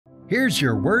Here's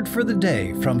your word for the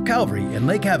day from Calvary in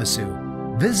Lake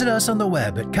Havasu. Visit us on the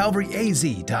web at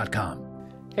calvaryaz.com.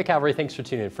 Hey Calvary, thanks for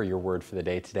tuning in for your word for the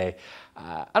day today.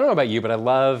 I don't know about you, but I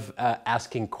love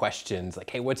asking questions like,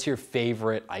 hey, what's your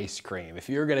favorite ice cream? If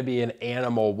you're gonna be an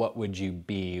animal, what would you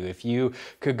be? If you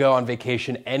could go on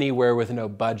vacation anywhere with no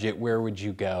budget, where would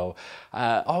you go?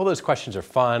 All those questions are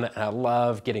fun, and I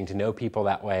love getting to know people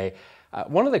that way.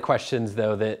 One of the questions,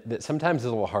 though, that sometimes is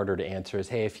a little harder to answer is,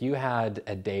 hey, if you had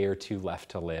a day or two left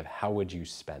to live, how would you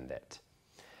spend it?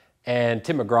 And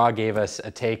Tim McGraw gave us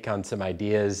a take on some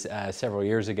ideas several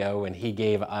years ago when he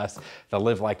gave us the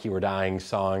Live Like You Were Dying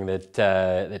song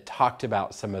that talked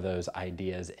about some of those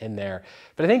ideas in there.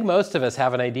 But I think most of us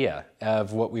have an idea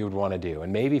of what we would want to do.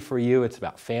 And maybe for you, it's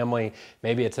about family.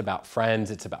 Maybe it's about friends.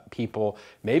 It's about people.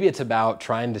 Maybe it's about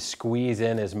trying to squeeze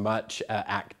in as much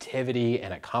activity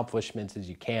and accomplishments as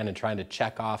you can and trying to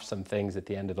check off some things at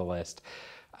the end of the list.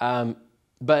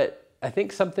 But I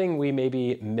think something we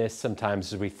maybe miss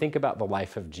sometimes as we think about the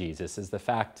life of Jesus is the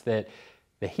fact that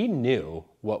he knew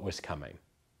what was coming.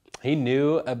 He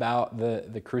knew about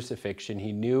the crucifixion.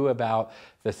 He knew about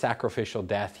the sacrificial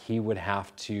death he would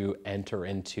have to enter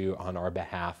into on our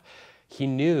behalf. He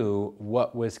knew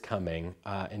what was coming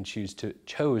and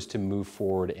chose to move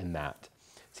forward in that.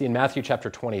 See, in Matthew chapter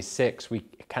 26, we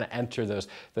kind of enter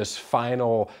those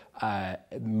final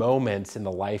moments in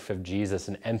the life of Jesus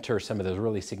and enter some of those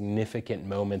really significant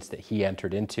moments that he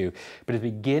entered into. But at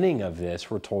the beginning of this,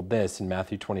 we're told this in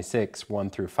Matthew 26, 1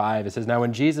 through 5. It says, "Now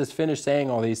when Jesus finished saying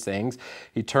all these things,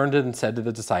 he turned and said to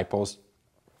the disciples,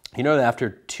 'You know that after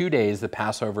 2 days the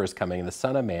Passover is coming, and the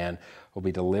Son of Man will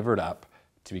be delivered up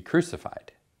to be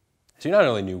crucified.'" So he not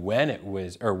only knew when it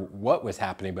was, or what was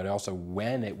happening, but also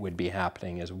when it would be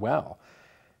happening as well.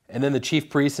 And then the chief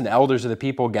priests and elders of the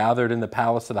people gathered in the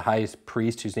palace of the highest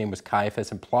priest, whose name was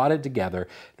Caiaphas, and plotted together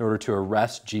in order to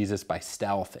arrest Jesus by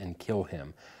stealth and kill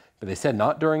him. But they said,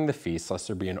 "Not during the feast, lest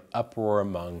there be an uproar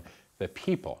among the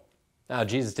people." Now,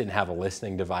 Jesus didn't have a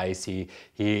listening device. He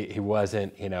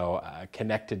wasn't,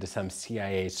 connected to some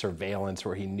CIA surveillance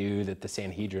where he knew that the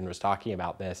Sanhedrin was talking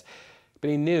about this. But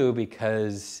he knew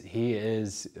because he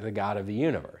is the God of the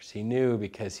universe. He knew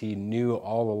because he knew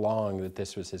all along that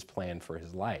this was his plan for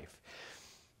his life.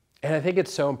 And I think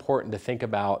it's so important to think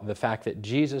about the fact that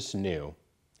Jesus knew.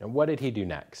 And what did he do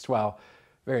next? Well,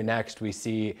 very next we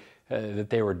see that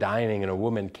they were dining, and a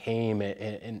woman came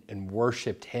and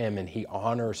worshiped him, and he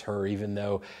honors her even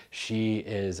though she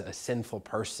is a sinful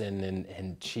person,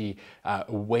 and she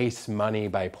wastes money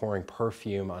by pouring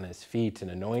perfume on his feet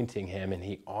and anointing him, and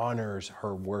he honors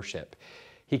her worship.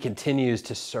 He continues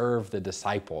to serve the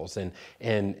disciples and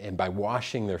by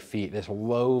washing their feet, this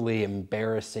lowly,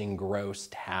 embarrassing, gross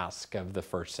task of the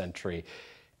first century.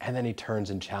 And then he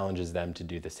turns and challenges them to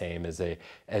do the same as an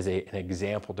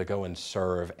example to go and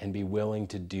serve and be willing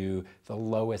to do the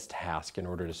lowest task in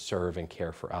order to serve and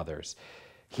care for others.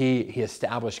 He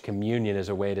established communion as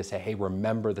a way to say, hey,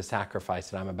 remember the sacrifice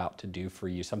that I'm about to do for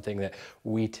you, something that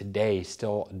we today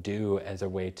still do as a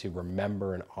way to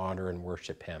remember and honor and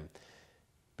worship him.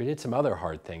 But he did some other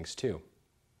hard things too.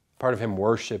 Part of him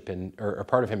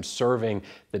part of him serving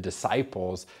the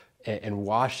disciples and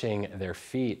washing their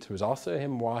feet was also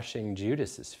him washing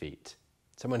Judas's feet,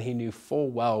 someone he knew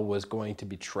full well was going to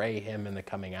betray him in the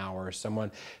coming hours,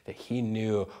 someone that he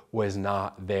knew was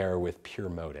not there with pure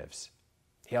motives.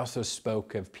 He also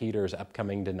spoke of Peter's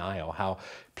upcoming denial, how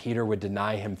Peter would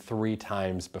deny him 3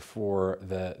 times before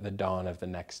the dawn of the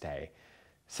next day,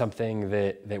 something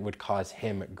that would cause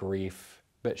him grief,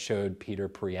 but showed Peter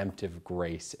preemptive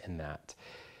grace in that.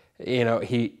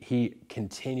 He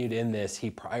continued in this. He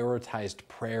prioritized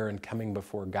prayer and coming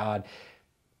before God.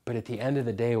 But at the end of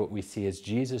the day, what we see is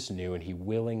Jesus knew, and he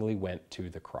willingly went to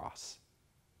the cross.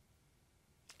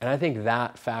 And I think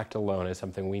that fact alone is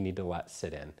something we need to let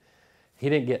sit in. He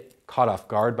didn't get caught off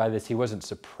guard by this. He wasn't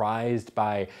surprised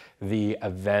by the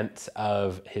events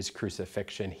of his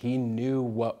crucifixion. He knew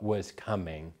what was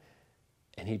coming,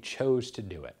 and he chose to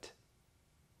do it.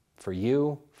 For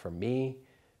you, for me,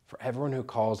 for everyone who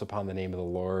calls upon the name of the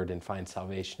Lord and finds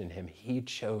salvation in him, he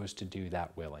chose to do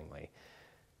that willingly.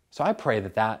 So I pray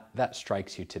that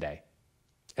strikes you today,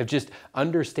 of just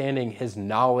understanding his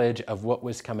knowledge of what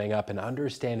was coming up and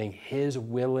understanding his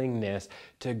willingness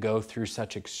to go through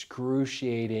such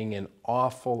excruciating and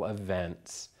awful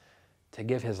events, to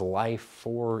give his life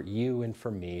for you and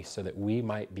for me so that we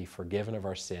might be forgiven of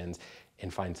our sins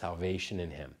and find salvation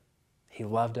in him. He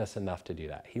loved us enough to do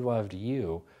that. He loved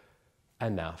you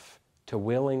enough to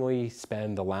willingly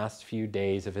spend the last few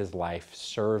days of his life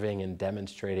serving and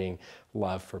demonstrating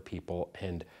love for people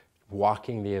and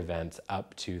walking the events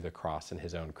up to the cross and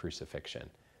his own crucifixion.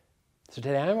 So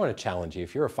today I want to challenge you,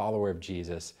 if you're a follower of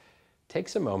Jesus, take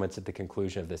some moments at the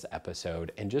conclusion of this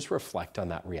episode and just reflect on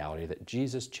that reality that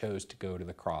Jesus chose to go to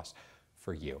the cross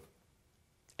for you.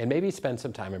 And maybe spend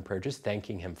some time in prayer just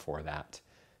thanking him for that.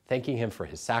 Thanking him for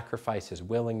his sacrifice, his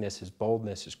willingness, his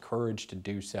boldness, his courage to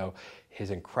do so,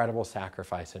 his incredible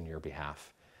sacrifice on your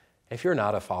behalf. If you're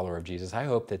not a follower of Jesus, I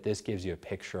hope that this gives you a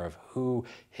picture of who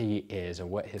he is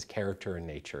and what his character and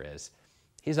nature is.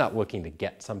 He's not looking to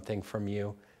get something from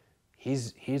you.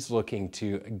 He's looking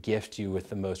to gift you with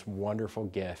the most wonderful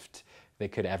gift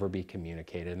that could ever be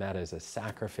communicated, and that is a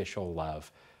sacrificial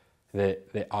love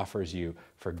that offers you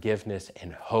forgiveness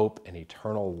and hope and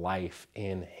eternal life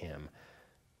in him.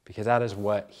 Because that is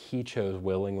what he chose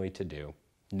willingly to do,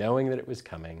 knowing that it was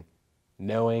coming,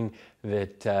 knowing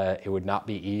that it would not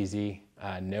be easy,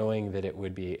 knowing that it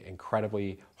would be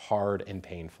incredibly hard and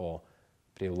painful,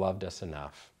 but he loved us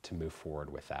enough to move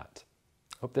forward with that.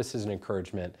 Hope this is an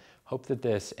encouragement. Hope that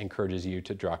this encourages you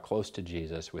to draw close to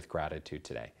Jesus with gratitude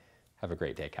today. Have a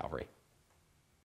great day, Calvary.